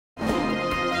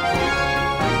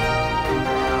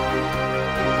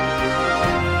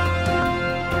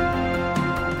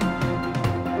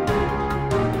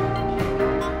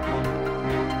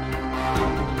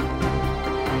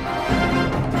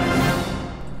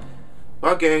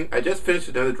Well, gang, I just finished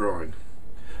another drawing.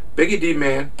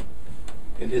 BiggyDman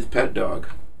and his pet dog.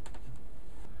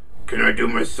 Can I do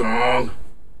my song?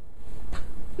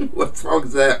 What song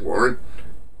is that, Warren?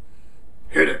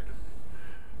 Hit it.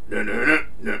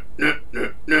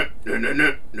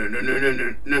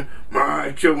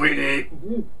 My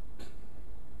Chiweenie.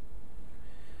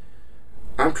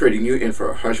 I'm trading you in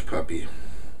for a hush puppy.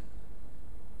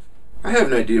 I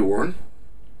have an idea, Warren.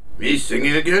 Me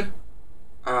singing again?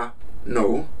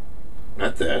 No,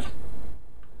 not that.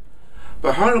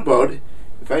 But how about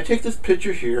if I take this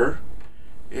picture here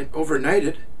and overnight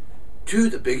it to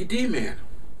the BiggyDman?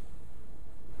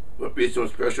 What'd be so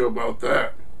special about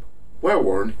that? Well,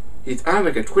 Warren, he's on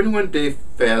like a 21-day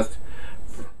fast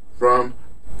from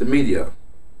the media,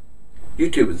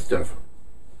 YouTube and stuff.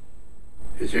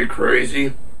 Is he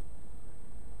crazy?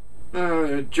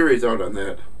 Jury's out on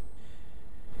that.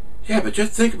 Yeah, but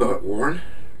just think about it, Warren.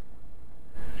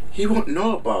 He won't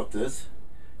know about this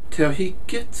till he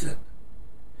gets it.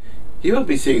 He won't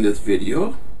be seeing this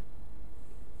video.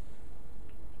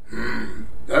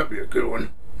 That'd be a good one.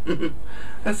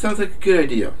 That sounds like a good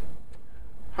idea.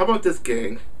 How about this,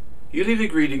 gang? You leave a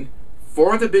greeting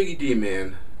for the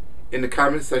BiggyDman in the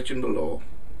comment section below,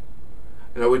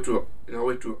 and I'll wait through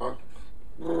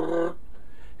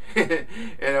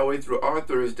all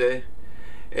Thursday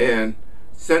and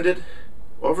send it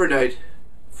overnight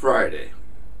Friday.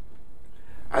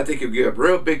 I think you'll get a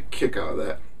real big kick out of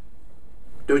that.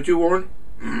 Don't you, Warren?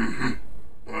 I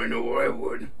know I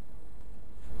would.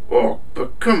 Oh,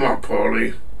 but come on,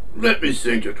 Paulie. Let me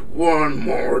sing just one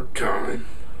more time.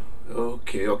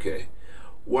 Okay.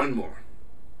 One more.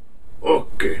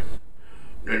 Okay.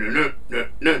 My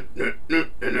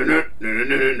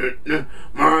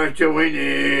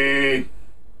Chiweenie.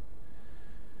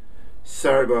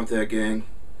 Sorry about that, gang.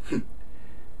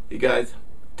 You guys,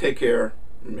 take care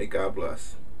and may God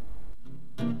bless.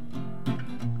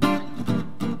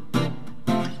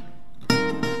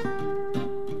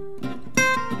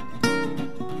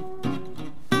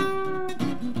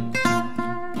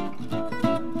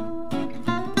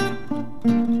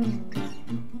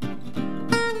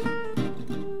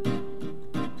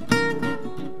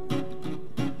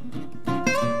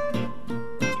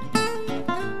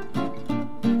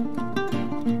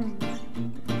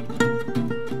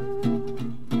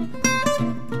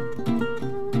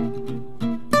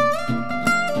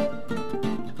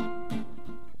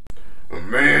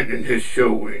 Man and his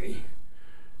Chiweenie.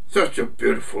 Such a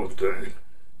beautiful thing.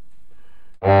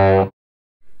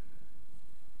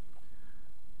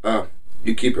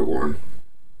 You keep it, Warren.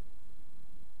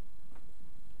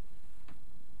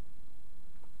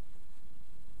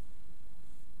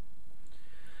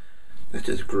 That's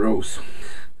just gross.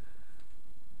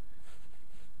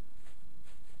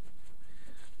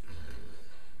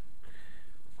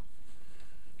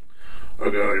 I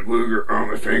got a booger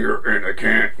on my finger and I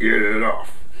can't get it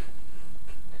off.